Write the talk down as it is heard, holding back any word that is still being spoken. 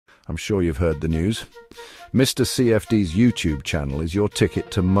I'm sure you've heard the news. Mr. CFD's YouTube channel is your ticket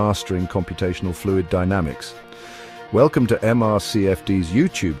to mastering computational fluid dynamics. Welcome to MR-CFD's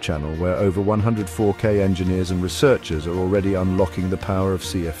YouTube channel, where over 104K engineers and researchers are already unlocking the power of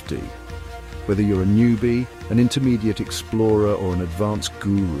CFD. Whether you're a newbie, an intermediate explorer, or an advanced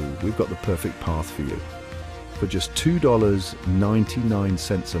guru, we've got the perfect path for you. For just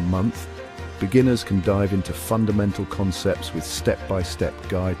 $2.99 a month, beginners can dive into fundamental concepts with step-by-step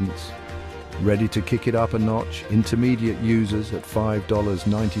guidance. Ready to kick it up a notch? Intermediate users at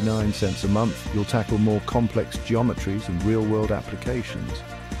 $5.99 a month, you'll tackle more complex geometries and real-world applications.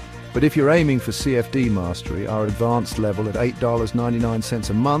 But if you're aiming for CFD mastery, our advanced level at $8.99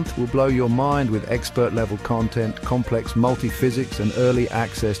 a month will blow your mind with expert-level content, complex multiphysics, and early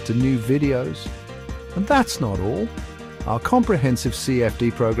access to new videos. And that's not all. Our comprehensive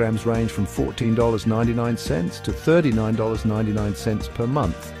CFD programs range from $14.99 to $39.99 per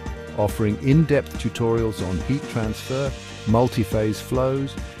month, offering in-depth tutorials on heat transfer, multiphase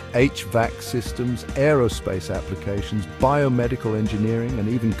flows, HVAC systems, aerospace applications, biomedical engineering, and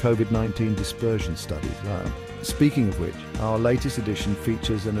even COVID-19 dispersion studies. Speaking of which, our latest edition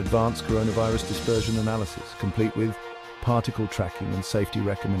features an advanced Corona Virus Dispersion Analysis, complete with particle tracking and safety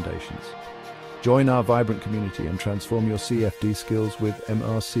recommendations. Join our vibrant community and transform your CFD skills with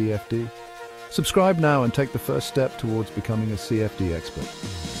MR-CFD. Subscribe now and take the first step towards becoming a CFD expert.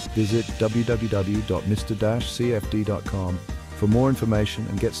 Visit www.mr-cfd.com for more information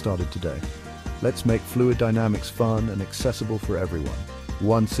and get started today. Let's make fluid dynamics fun and accessible for everyone,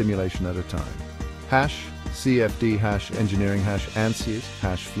 one simulation at a time. #CFD, #engineering, #ANSYS,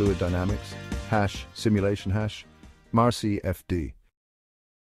 #fluid dynamics, #simulation, MR-CFD.